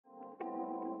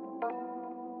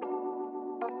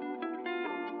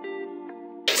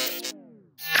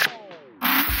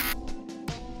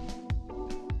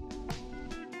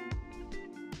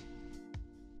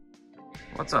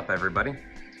What's up, everybody?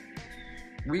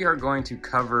 We are going to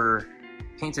cover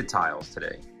painted tiles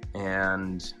today,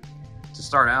 and to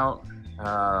start out,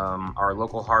 our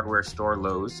local hardware store,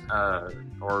 Lowe's,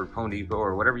 or Home Depot,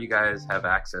 or whatever you guys have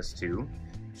access to,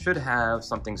 should have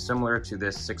something similar to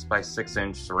this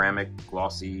 6x6 ceramic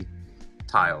glossy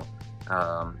tile.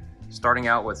 Starting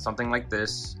out with something like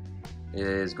this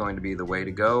is going to be the way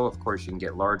to go. Of course, you can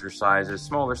get larger sizes,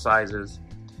 smaller sizes,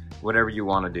 whatever you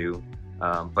want to do.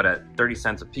 But at 30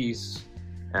 cents a piece,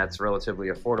 that's relatively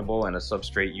affordable and a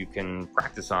substrate you can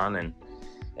practice on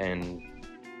and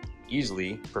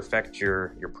easily perfect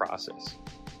your process.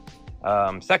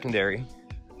 Secondary,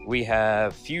 we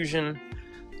have Fusion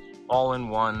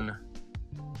all-in-one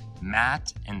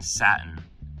matte and satin.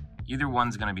 Either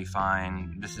one's going to be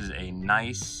fine. This is a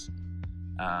nice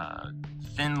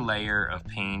thin layer of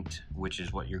paint, which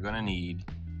is what you're going to need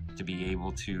to be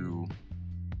able to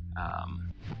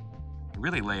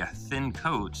really lay a thin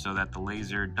coat so that the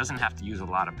laser doesn't have to use a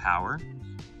lot of power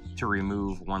to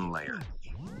remove one layer.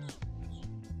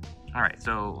 All right,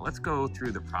 so let's go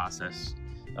through the process.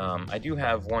 I do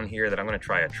have one here that I'm going to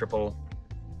try a triple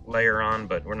layer on,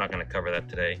 but we're not going to cover that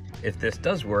today. If this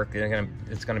does work,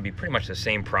 it's going to be pretty much the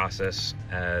same process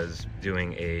as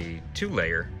doing a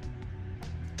two-layer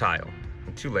tile,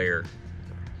 a two-layer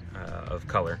of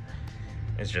color.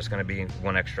 It's just going to be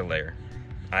one extra layer.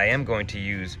 I am going to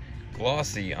use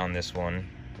glossy on this one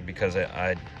because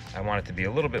I want it to be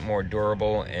a little bit more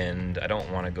durable, and I don't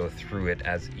want to go through it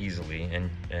as easily,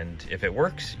 and if it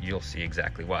works, you'll see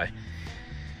exactly why.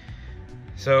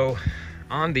 So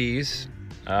on these,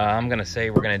 I'm gonna say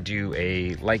we're gonna do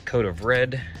a light coat of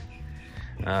red,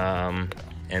 and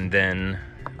then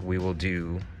we will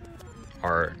do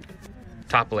our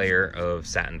top layer of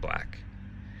satin black.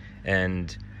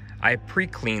 And I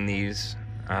pre-clean these.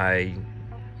 I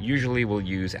usually will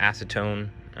use acetone.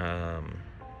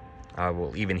 I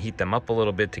will even heat them up a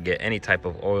little bit to get any type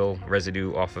of oil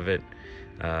residue off of it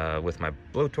with my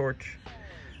blowtorch.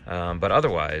 But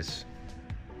otherwise,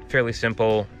 fairly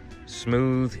simple,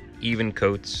 smooth, even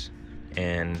coats,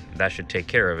 and that should take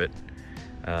care of it.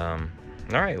 All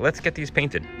right, let's get these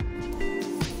painted.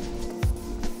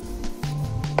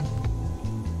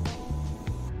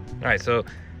 All right, so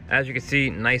as you can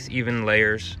see, nice even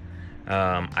layers.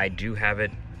 I do have it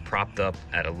propped up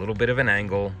at a little bit of an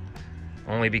angle,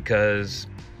 only because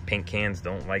paint cans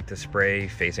don't like to spray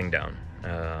facing down.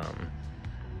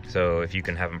 So if you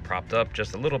can have them propped up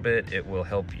just a little bit, it will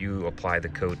help you apply the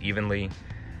coat evenly.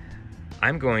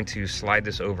 I'm going to slide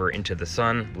this over into the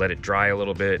sun, let it dry a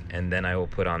little bit, and then I will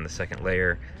put on the second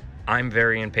layer. I'm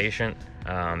very impatient.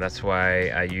 That's why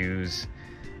I use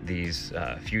these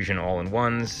Fusion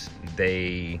all-in-ones.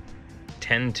 They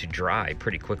tend to dry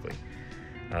pretty quickly,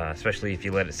 especially if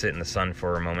you let it sit in the sun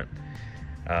for a moment.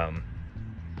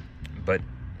 But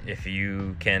if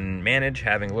you can manage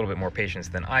having a little bit more patience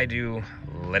than I do,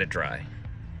 let it dry.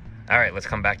 All right, let's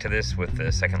come back to this with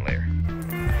the second layer.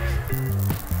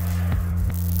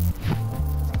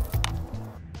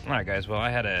 All right, guys, well, I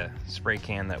had a spray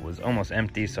can that was almost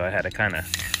empty, so I had to kind of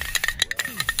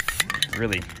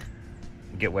really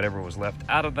get whatever was left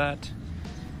out of that.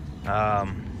 All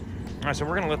right, so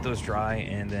we're gonna let those dry,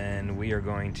 and then we are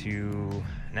going to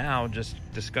now just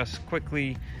discuss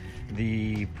quickly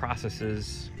the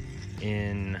processes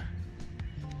in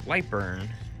Lightburn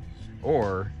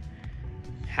or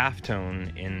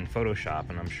Halftone in Photoshop,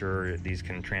 and I'm sure these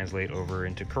can translate over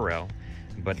into Corel.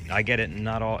 But I get it,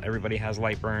 not everybody has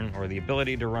Lightburn or the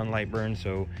ability to run Lightburn,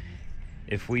 so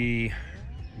if we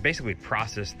basically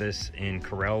process this in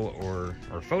Corel or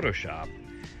Photoshop,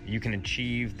 you can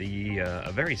achieve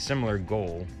a very similar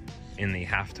goal in the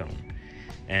Halftone.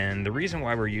 And the reason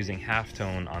why we're using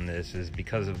Halftone on this is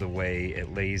because of the way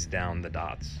it lays down the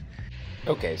dots.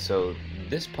 Okay, so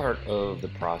this part of the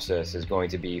process is going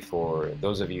to be for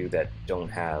those of you that don't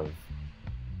have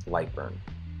Lightburn.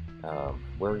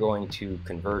 We're going to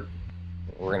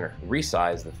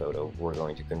resize the photo. We're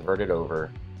going to convert it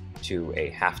over to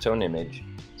a halftone image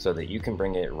so that you can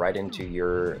bring it right into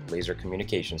your laser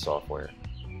communication software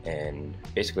and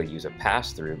basically use a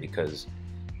pass-through because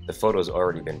the photo's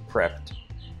already been prepped,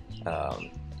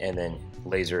 and then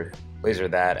laser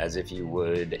that as if you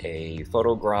would a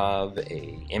Photograph,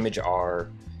 a Image R,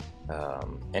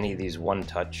 any of these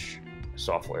one-touch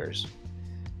softwares.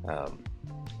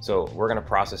 So we're going to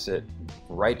process it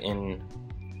right in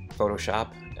Photoshop.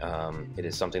 It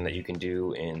is something that you can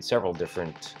do in several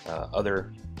different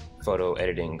other photo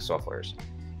editing softwares.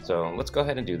 So let's go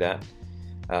ahead and do that.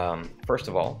 First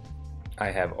of all, I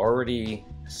have already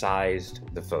sized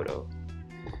the photo.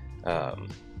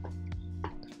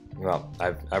 Well,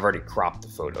 I've already cropped the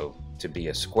photo to be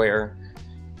a square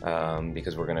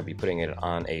because we're going to be putting it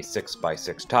on a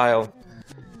 6x6 tile.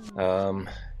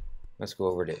 Let's go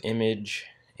over to image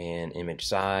and image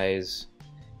size.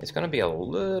 It's going to be a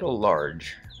little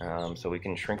large, so we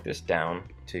can shrink this down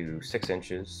to 6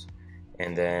 inches.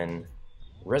 And then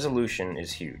resolution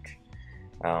is huge.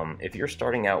 If you're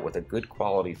starting out with a good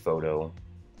quality photo,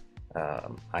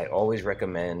 I always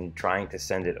recommend trying to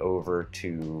send it over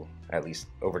to, at least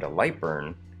over to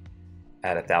Lightburn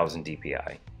at 1000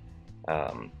 dpi.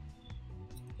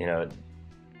 You know,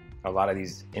 a lot of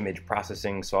these image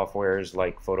processing softwares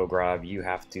like Photograph, you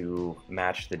have to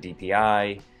match the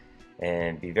DPI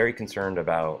and be very concerned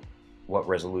about what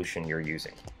resolution you're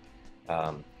using.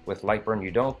 With Lightburn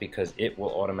you don't, because it will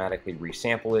automatically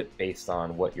resample it based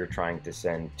on what you're trying to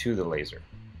send to the laser,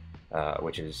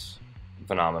 which is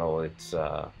phenomenal.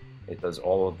 It does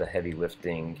all of the heavy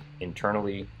lifting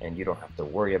internally and you don't have to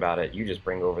worry about it. You just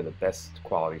bring over the best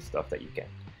quality stuff that you can.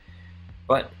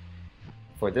 But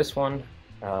for this one,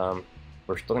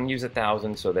 we're still going to use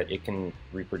 1000 so that it can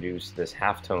reproduce this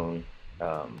halftone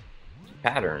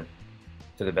pattern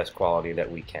to the best quality that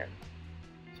we can.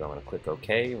 So I'm going to click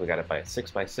OK. We got it by a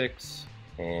 6x6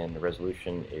 and the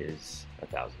resolution is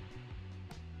 1000.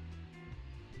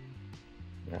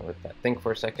 Now let that think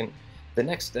for a second. The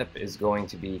next step is going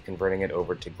to be converting it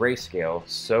over to grayscale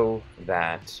so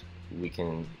that we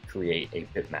can create a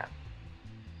bitmap.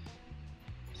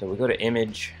 So we go to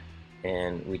image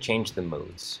and we change the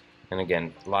modes. And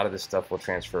again, a lot of this stuff will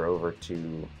transfer over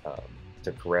to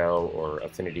Corel or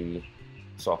Affinity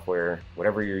software,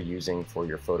 whatever you're using for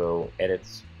your photo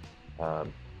edits.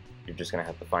 You're just going to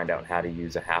have to find out how to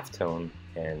use a halftone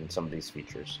and some of these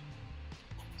features.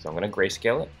 So I'm going to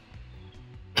grayscale it.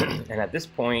 And at this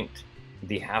point,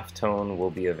 the halftone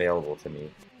will be available to me.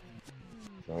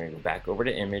 So I'm going to go back over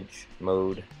to image,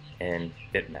 mode, and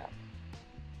bitmap.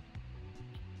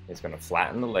 It's going to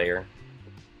flatten the layer,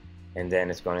 and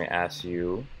then it's going to ask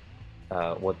you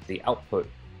what the output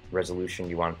resolution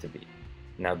you want it to be.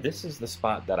 Now this is the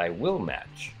spot that I will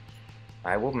match.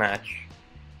 I will match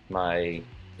my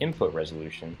input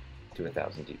resolution to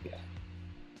 1000 dpi.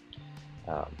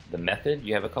 The method,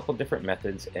 you have a couple different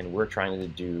methods, and we're trying to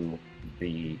do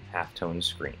the halftone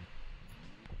screen.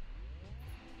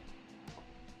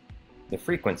 The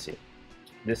frequency.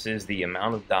 This is the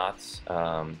amount of dots.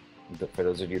 For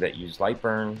those of you that use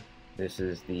Lightburn, this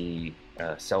is the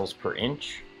cells per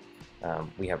inch.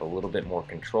 We have a little bit more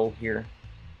control here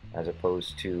as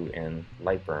opposed to in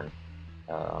Lightburn.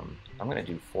 I'm going to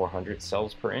do 400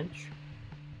 cells per inch,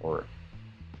 or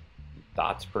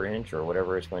dots per inch, or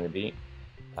whatever it's going to be.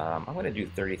 I'm going to do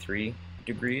 33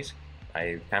 degrees.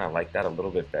 I kind of like that a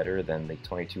little bit better than the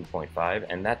 22.5,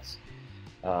 and that's,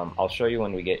 I'll show you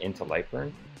when we get into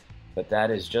Lightburn, but that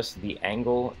is just the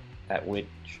angle at which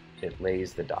it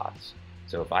lays the dots.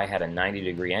 So if I had a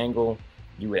 90-degree angle,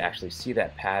 you would actually see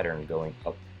that pattern going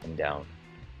up and down,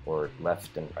 or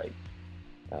left and right.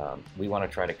 We want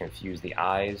to try to confuse the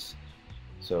eyes,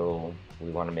 so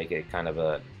we want to make it kind of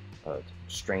a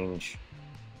strange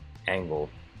angle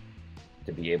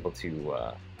to be able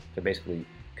to basically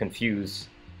confuse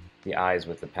the eyes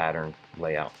with the pattern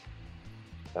layout.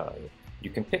 You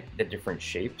can pick the different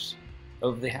shapes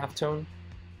of the halftone.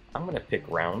 I'm going to pick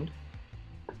round,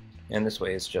 and this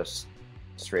way it's just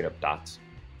straight up dots.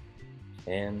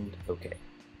 And okay.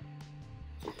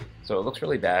 So it looks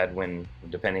really bad when,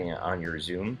 depending on your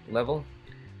zoom level.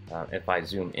 If I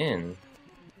zoom in,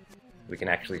 we can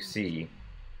actually see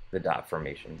the dot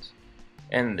formations.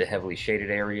 And the heavily shaded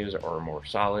areas are more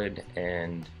solid,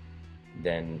 and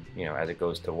then, you know, as it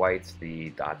goes to whites, the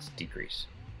dots decrease.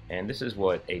 And this is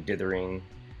what a dithering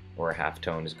or a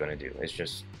halftone is going to do. It's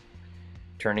just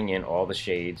turning in all the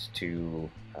shades to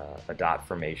a dot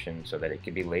formation so that it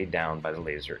can be laid down by the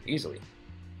laser easily.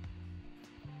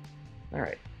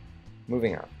 Alright,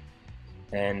 moving on.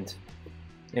 And,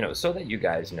 you know, so that you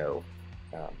guys know,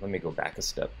 let me go back a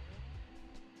step.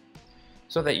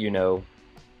 So that you know,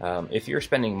 if you're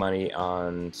spending money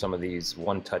on some of these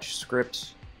one-touch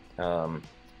scripts,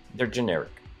 they're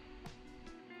generic.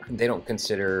 They don't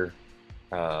consider,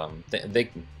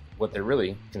 what they're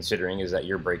really considering is that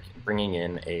you're bringing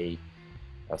in a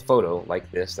photo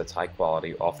like this that's high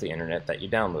quality off the internet that you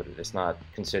downloaded. It's not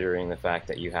considering the fact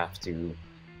that you have to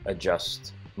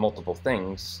adjust multiple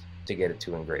things to get it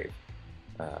to engrave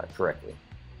correctly.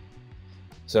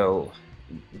 So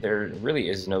there really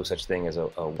is no such thing as a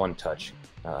one-touch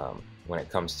when it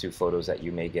comes to photos that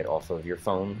you may get off of your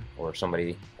phone or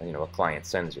somebody, you know, a client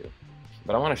sends you.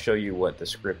 But I want to show you what the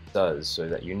script does so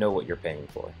that you know what you're paying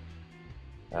for.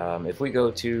 If we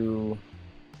go to,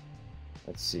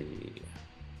 let's see,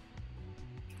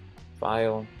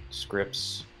 File,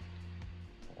 Scripts,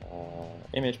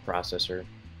 Image Processor,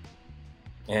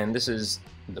 and this is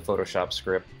the Photoshop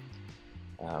script.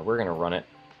 We're going to run it.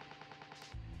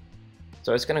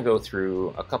 So it's going to go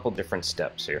through a couple different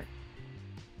steps here,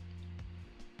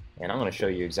 and I'm going to show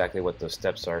you exactly what those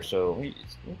steps are, so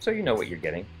you know what you're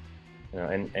getting.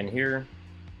 And here's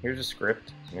a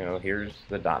script. Here's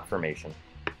the dot formation.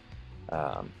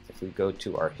 If we go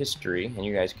to our history, and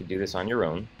you guys could do this on your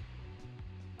own,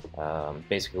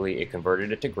 basically it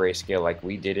converted it to grayscale like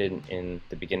we did in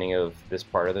the beginning of this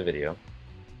part of the video.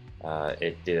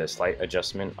 It did a slight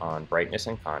adjustment on brightness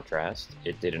and contrast.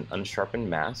 It did an unsharpened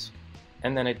mask,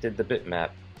 and then it did the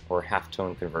bitmap or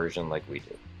halftone conversion like we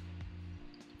did.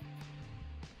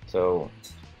 So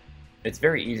it's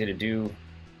very easy to do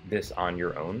this on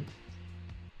your own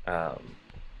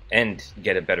and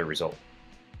get a better result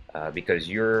because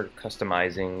you're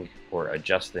customizing or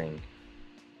adjusting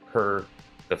per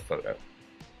the photo,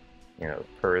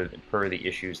 per the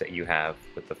issues that you have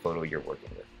with the photo you're working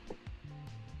with.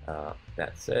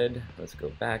 That said, let's go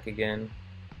back again.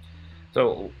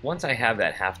 So once I have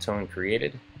that halftone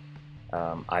created,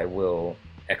 I will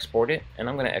export it, and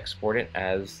I'm going to export it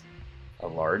as a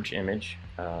large image.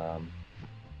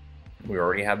 We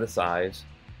already have the size,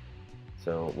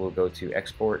 so we'll go to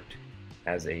export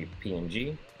as a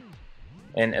PNG.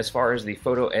 And as far as the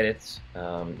photo edits,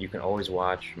 you can always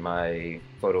watch my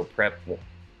photo prep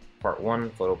part 1,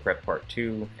 photo prep part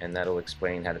 2, and that'll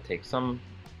explain how to take some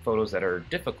photos that are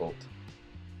difficult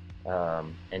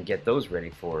and get those ready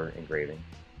for engraving.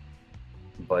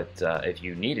 But if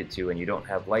you needed to and you don't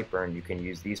have Lightburn, you can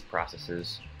use these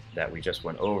processes that we just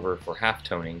went over for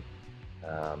halftoning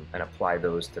and apply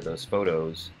those to those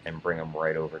photos and bring them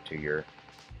right over to your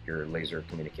laser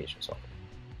communication software.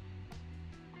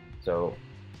 So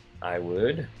I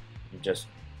would just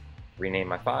rename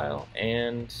my file,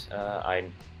 and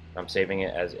I'm saving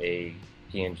it as a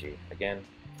PNG. Again,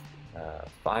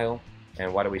 file.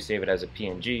 And why do we save it as a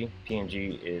PNG?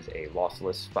 PNG is a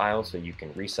lossless file, so you can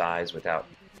resize without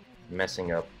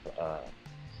messing up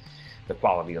the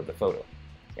quality of the photo.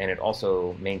 And it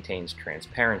also maintains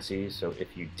transparency, so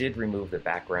if you did remove the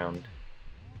background,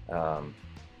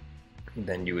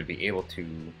 then you would be able to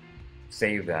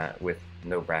save that with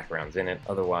no backgrounds in it.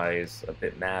 Otherwise, a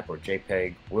bitmap or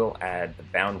JPEG will add the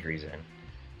boundaries in.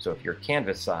 So if your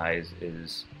canvas size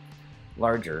is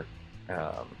larger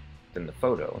than the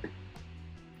photo,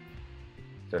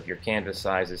 so if your canvas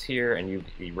size is here and you've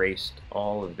erased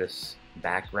all of this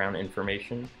background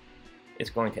information, it's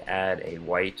going to add a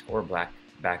white or black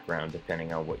background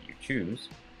depending on what you choose.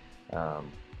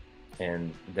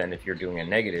 And then if you're doing a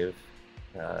negative,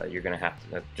 you're going to have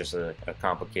to, that's just a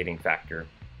complicating factor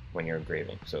when you're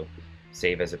engraving. So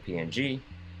save as a PNG,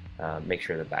 make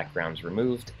sure the background's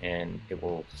removed, and it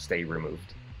will stay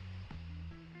removed.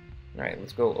 All right,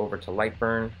 let's go over to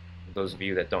Lightburn. Those of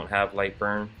you that don't have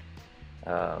Lightburn,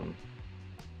 you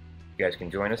guys can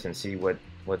join us and see what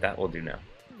that will do now.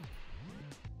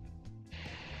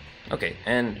 Okay,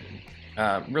 and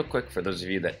real quick, for those of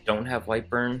you that don't have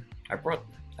Lightburn, I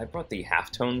brought the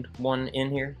halftoned one in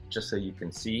here just so you can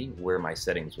see where my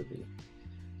settings would be.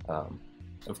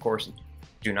 Of course,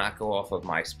 do not go off of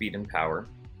my speed and power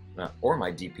or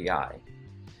my DPI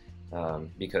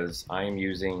because I am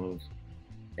using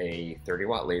a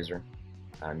 30-watt laser.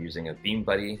 I'm using a Beam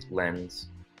Buddy lens.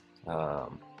 I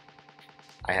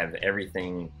have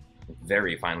everything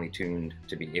very finely tuned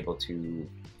to be able to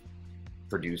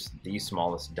produce the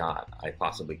smallest dot I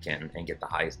possibly can and get the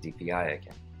highest DPI I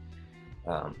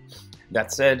can.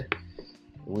 That said,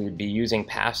 we'd be using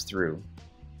pass-through.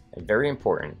 Very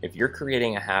important, if you're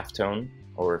creating a halftone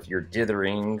or if you're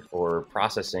dithering or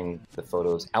processing the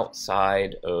photos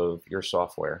outside of your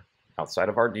software, outside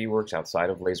of RDWorks, outside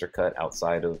of LaserCut,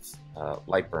 outside of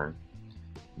Lightburn,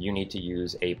 you need to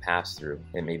use a pass-through.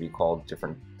 It may be called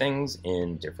different things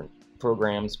in different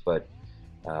programs, but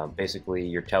basically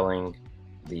you're telling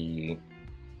the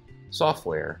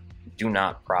software, do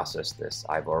not process this.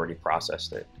 I've already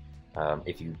processed it.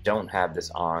 If you don't have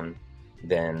this on,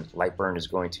 then Lightburn is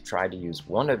going to try to use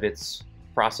one of its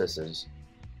processes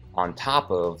on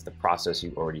top of the process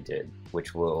you already did,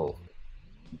 which will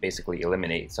basically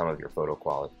eliminate some of your photo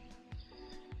quality.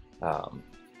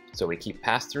 So we keep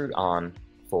pass-through on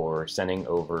for sending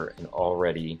over an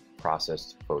already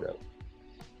processed photo.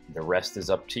 The rest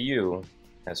is up to you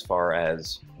as far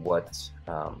as what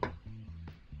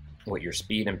your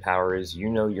speed and power is. You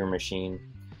know your machine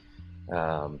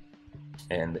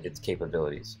and its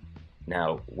capabilities.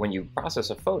 Now, when you process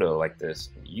a photo like this,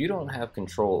 you don't have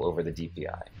control over the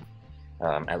DPI,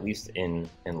 at least in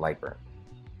Lightburn.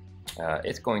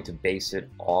 it's going to base it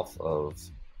off of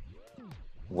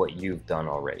what you've done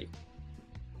already.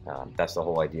 That's the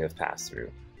whole idea of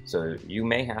pass-through. So you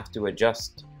may have to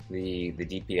adjust the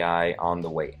DPI on the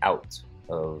way out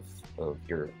of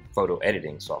your photo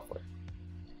editing software.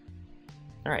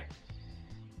 All right,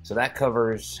 so that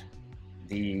covers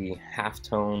the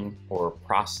halftone or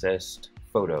processed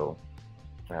photo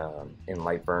in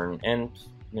Lightburn, and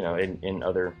in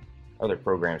other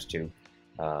programs too.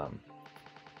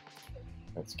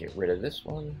 Let's get rid of this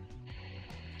one.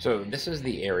 So this is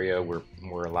the area where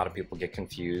a lot of people get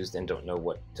confused and don't know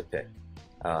what to pick.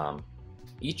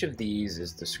 Each of these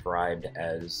is described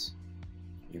as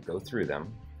you go through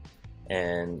them,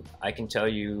 and I can tell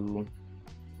you,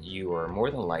 you are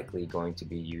more than likely going to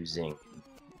be using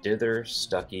Dither,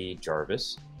 Stucky,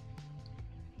 Jarvis,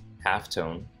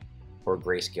 Halftone, or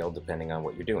Grayscale, depending on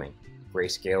what you're doing.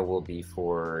 Grayscale will be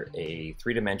for a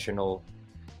three-dimensional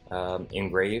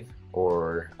engrave,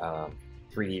 or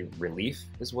 3D relief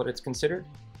is what it's considered,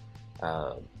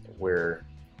 where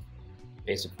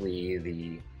basically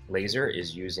the laser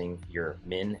is using your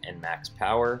min and max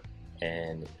power,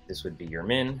 and this would be your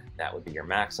min, that would be your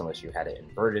max. Unless you had it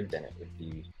inverted, then it would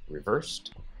be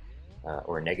reversed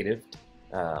or negative.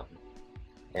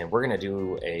 And we're going to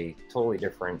do a totally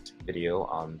different video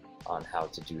on how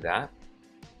to do that.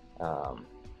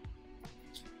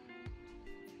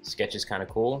 Sketch is kind of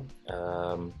cool.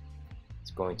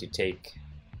 It's going to take,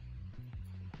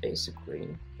 basically,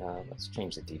 let's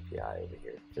change the DPI over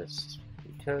here just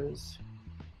because.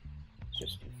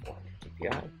 Just do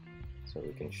 400 DPI so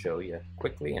we can show you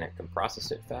quickly and it can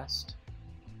process it fast.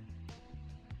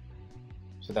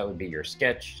 So that would be your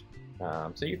sketch.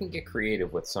 So you can get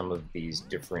creative with some of these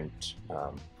different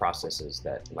processes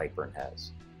that Lightburn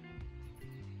has.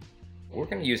 We're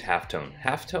going to use Halftone.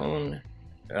 Halftone,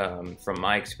 from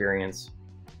my experience,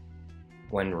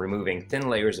 when removing thin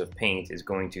layers of paint, is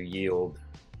going to yield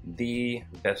the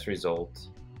best result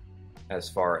as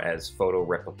far as photo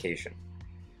replication.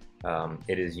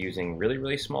 It is using really,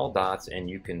 really small dots, and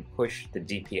you can push the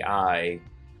DPI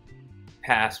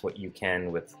past what you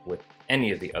can with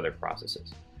any of the other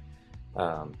processes.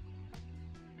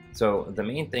 So the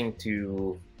main thing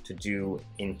to do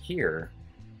in here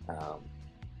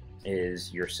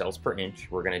is your cells per inch.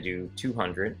 We're going to do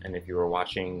 200, and if you were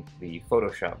watching the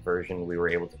Photoshop version, we were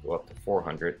able to go up to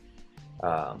 400.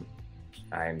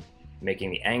 I'm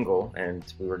making the angle,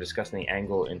 and we were discussing the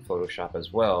angle in Photoshop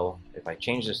as well. If I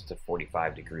change this to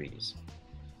 45 degrees,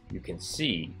 you can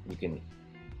see,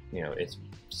 it's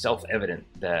self-evident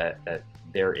that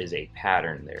there is a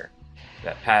pattern there.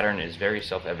 That pattern is very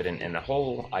self-evident, and the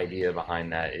whole idea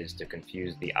behind that is to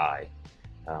confuse the eye.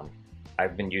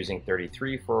 I've been using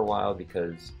 33 for a while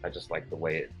because I just like the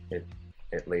way it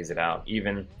lays it out.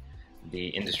 Even the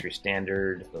industry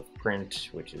standard of print,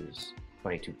 which is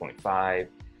 22.5,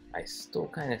 I still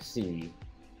kind of see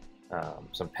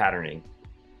some patterning.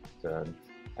 So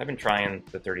I've been trying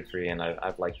the 33 and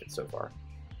I've liked it so far.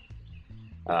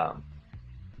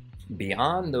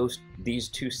 Beyond these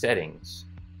two settings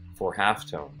for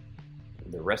halftone,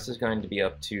 the rest is going to be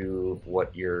up to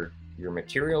what your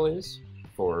material is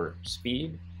for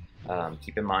speed.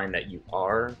 Keep in mind that you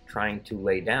are trying to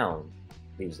lay down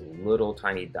these little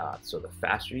tiny dots, so the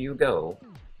faster you go,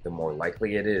 the more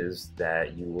likely it is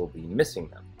that you will be missing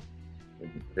them.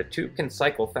 The tube can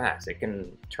cycle fast. It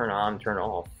can turn on, turn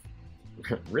off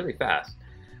really fast,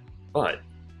 but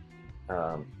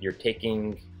you're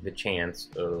taking the chance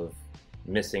of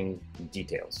missing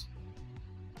details.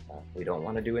 We don't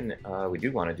want to do we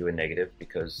do want to do a negative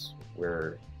because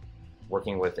we're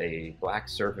working with a black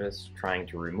surface trying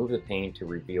to remove the paint to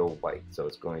reveal white, so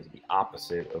it's going to be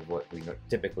opposite of what we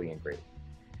typically engrave.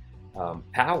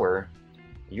 Power,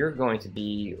 you're going to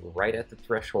be right at the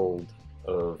threshold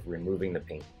of removing the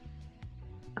paint.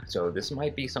 So this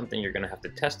might be something you're going to have to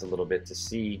test a little bit to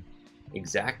see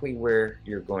exactly where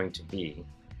you're going to be.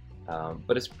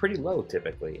 But it's pretty low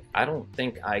typically. I don't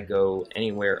think I go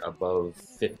anywhere above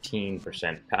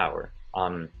 15% power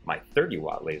on my 30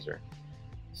 watt laser.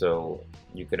 So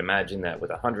you could imagine that with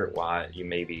 100 watt, you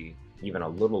may be even a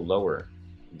little lower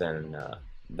than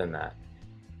that.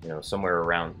 Somewhere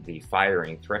around the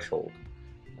firing threshold,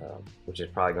 which is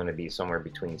probably going to be somewhere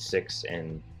between 6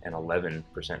 and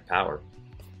 11% power.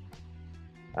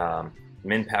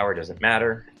 Min power doesn't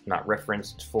matter, not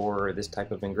referenced for this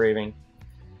type of engraving.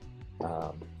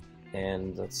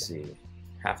 And let's see,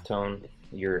 halftone,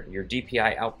 your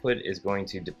DPI output is going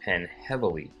to depend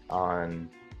heavily on,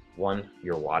 one,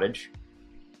 your wattage,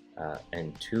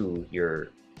 and two,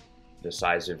 the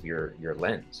size of your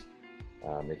lens.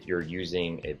 If you're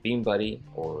using a Beam Buddy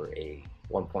or a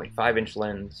 1.5 inch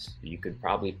lens, you could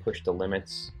probably push the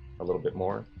limits a little bit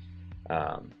more.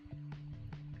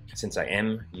 Since I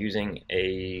am using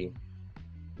a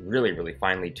really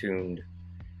finely tuned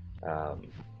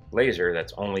laser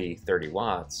that's only 30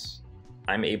 watts,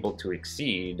 I'm able to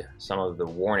exceed some of the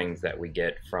warnings that we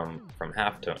get from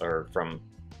Halftone or from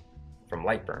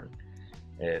Lightburn.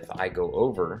 If I go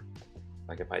over,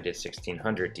 like if I did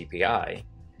 1600 DPI,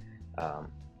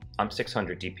 I'm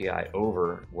 600 DPI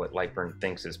over what Lightburn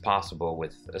thinks is possible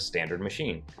with a standard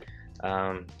machine.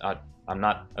 I'm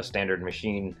not a standard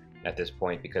machine at this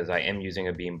point because I am using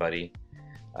a Beam Buddy.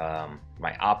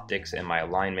 My optics and my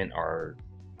alignment are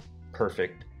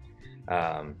perfect.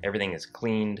 Everything is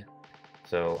cleaned,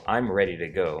 so I'm ready to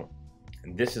go.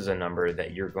 This is a number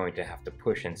that you're going to have to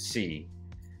push and see.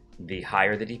 The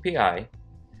higher the DPI,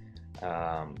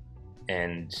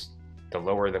 and the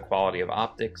lower the quality of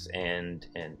optics, and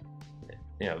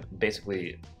you know,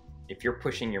 basically, if you're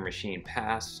pushing your machine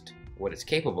past what it's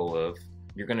capable of,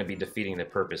 you're going to be defeating the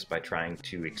purpose by trying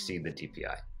to exceed the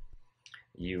DPI.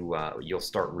 You'll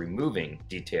start removing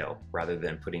detail rather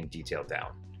than putting detail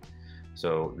down.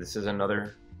 So this is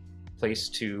another place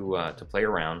to play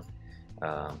around.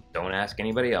 Don't ask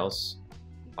anybody else.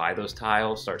 Buy those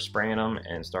tiles, start spraying them,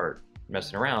 and start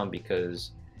messing around,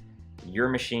 because your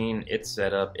machine, its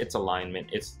setup, its alignment,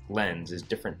 its lens is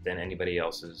different than anybody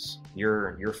else's.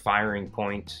 Your firing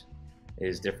point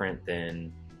is different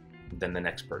than the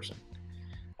next person.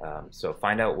 So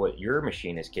find out what your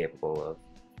machine is capable of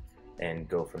and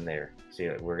go from there. See,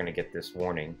 we're gonna get this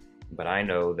warning, but I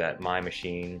know that my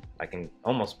machine, I can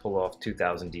almost pull off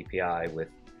 2000 DPI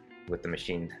with the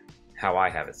machine how I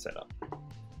have it set up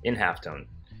in Halftone.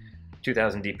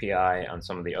 2000 DPI on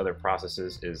some of the other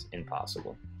processes is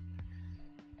impossible.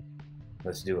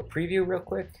 Let's do a preview real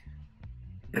quick.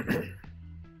 And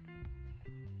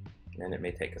it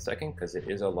may take a second because it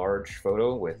is a large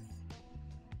photo with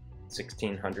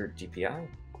 1600 DPI.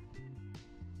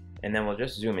 And then we'll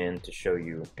just zoom in to show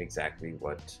you exactly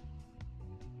what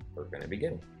we're going to be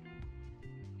getting.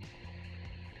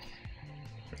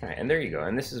 All right, and there you go.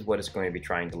 And this is what it's going to be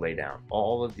trying to lay down.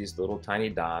 All of these little tiny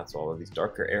dots, all of these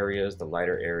darker areas, the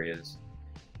lighter areas.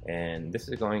 And this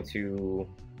is going to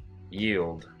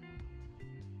yield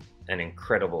an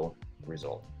incredible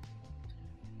result.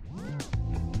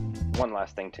 One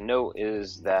last thing to note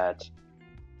is that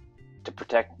to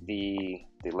protect the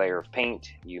layer of paint,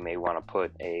 you may want to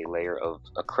put a layer of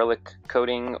acrylic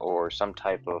coating or some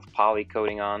type of poly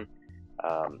coating on.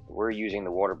 We're using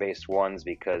the water-based ones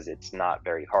because it's not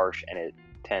very harsh and it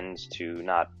tends to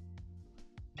not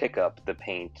pick up the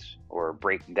paint or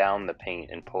break down the paint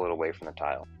and pull it away from the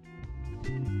tile.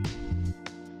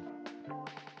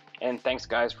 And thanks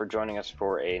guys for joining us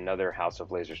for another House of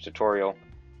Lasers tutorial.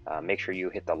 Make sure you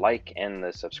hit the like and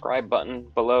the subscribe button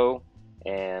below,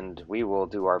 and we will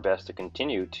do our best to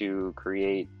continue to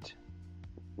create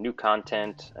new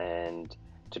content and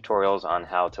tutorials on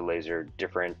how to laser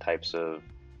different types of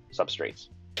substrates.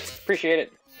 Appreciate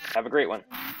it. Have a great one.